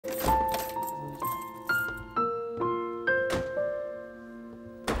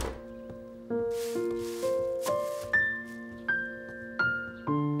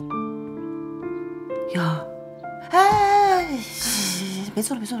别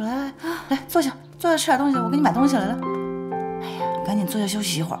坐了，别坐了，来坐下，坐下吃点东西，我给你买东西来了。哎呀，赶紧坐下休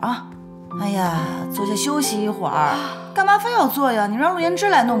息一会儿啊！哎呀，坐下休息一会儿，干嘛非要坐呀？你让陆言之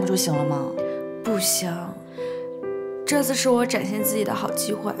来弄不就行了吗？不行，这次是我展现自己的好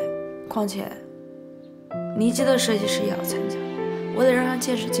机会。况且，倪姬的设计师也要参加，我得让他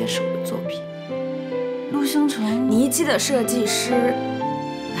见识见识我的作品。陆星辰，倪姬的设计师，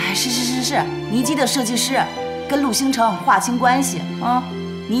哎，是，倪姬的设计师跟陆星辰划清关系啊！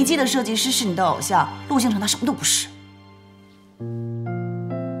倪姬的设计师是你的偶像，陆星辰他什么都不是。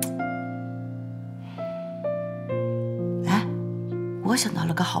哎，我想到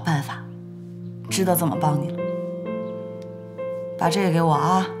了个好办法，知道怎么帮你了。把这个给我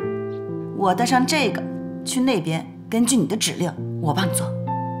啊，我带上这个去那边，根据你的指令，我帮你做。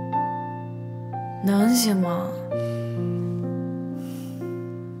能行吗？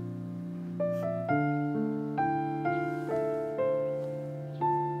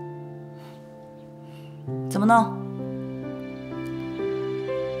怎么弄？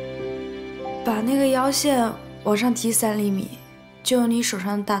把那个腰线往上提3厘米，就用你手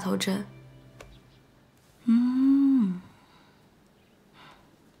上的大头针。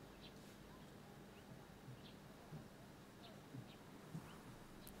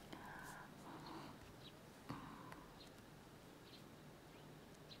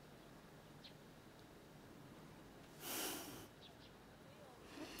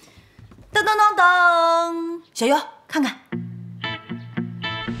噔噔噔噔，小优看看。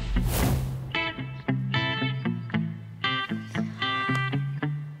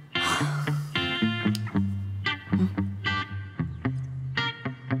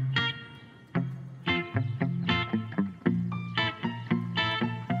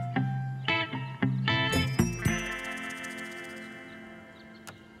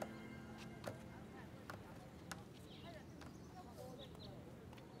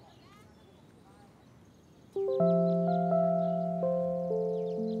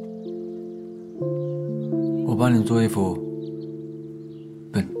我帮你做衣服，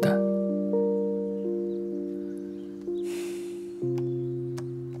笨蛋。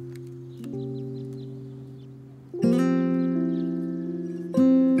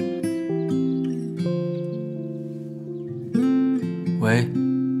喂，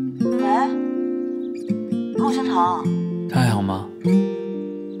陆星辰，他还好吗？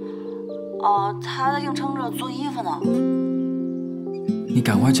哦，他在硬撑着做衣服呢。你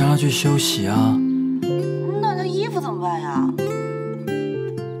赶快叫他去休息啊！那他衣服怎么办呀？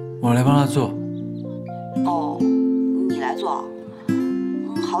我来帮他做。哦，你来做？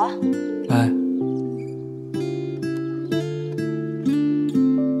好吧。来。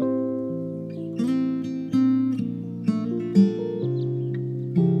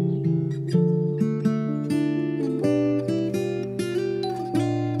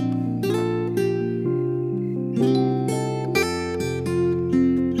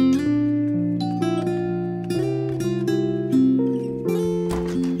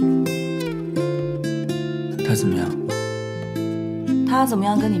他怎么样？他怎么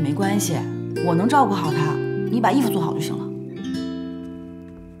样跟你没关系，我能照顾好他，你把衣服做好就行了。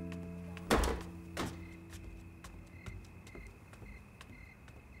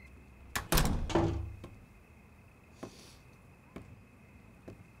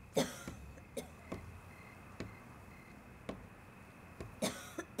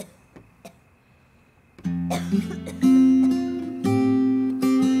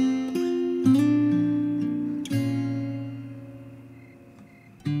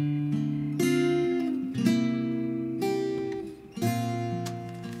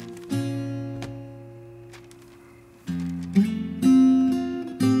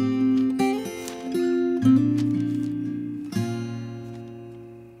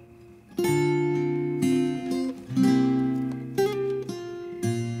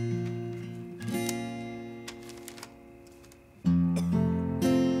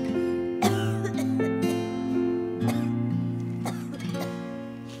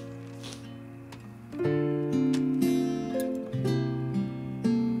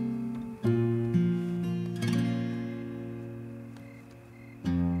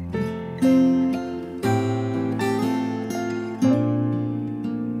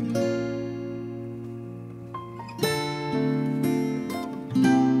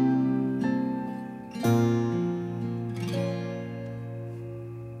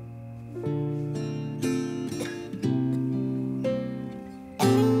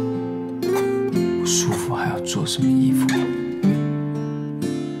做什么衣服？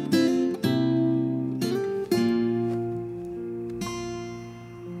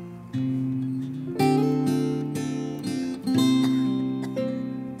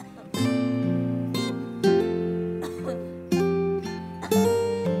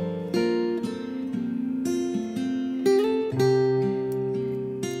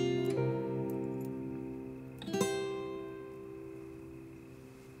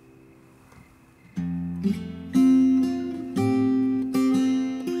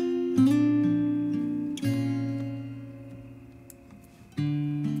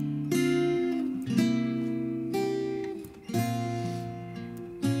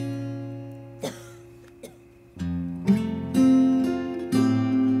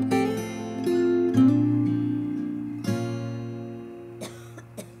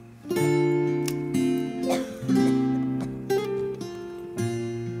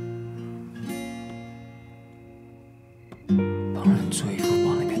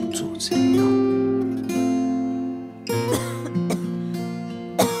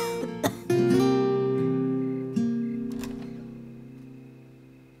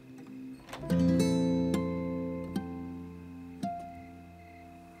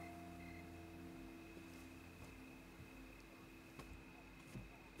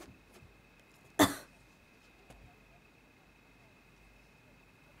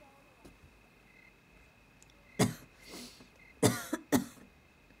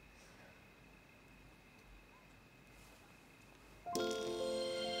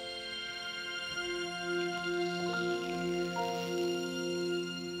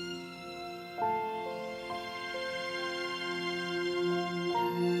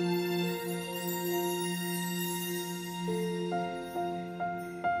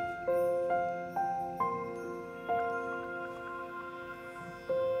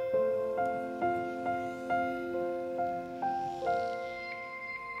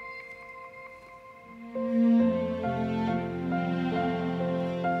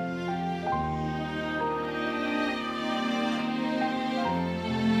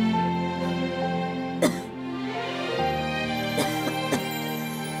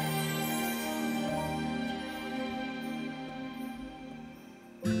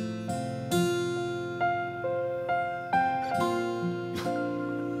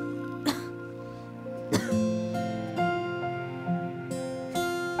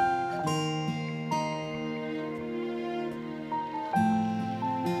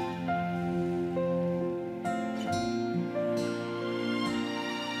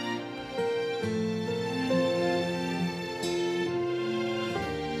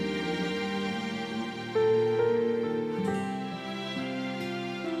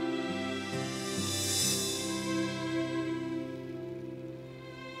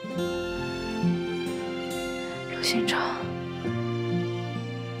心长，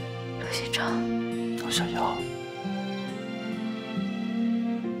陆心长，我小瑶，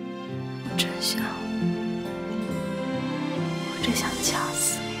我真想掐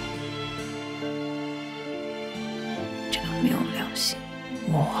死你，这个没有良心。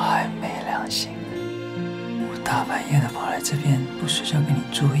我还没良心呢，我大半夜的跑来这边，不睡觉给你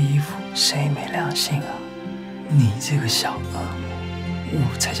做衣服，谁没良心啊？你这个小恶魔，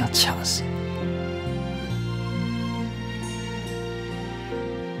我才想掐死你！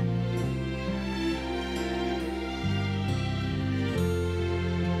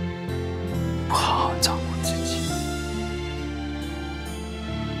不好好照顾自己。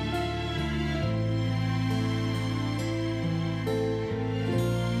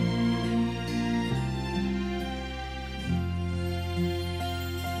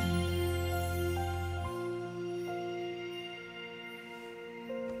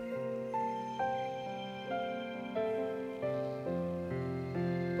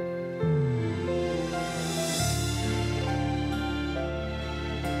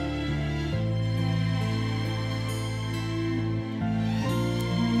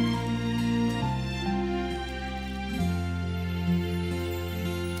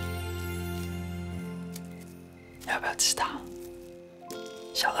要不要吃它，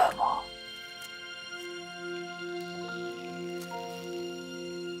小恶魔？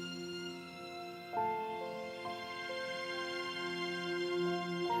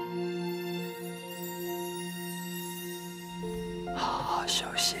好好休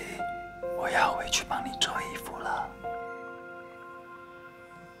息，我要回去帮你做衣服了。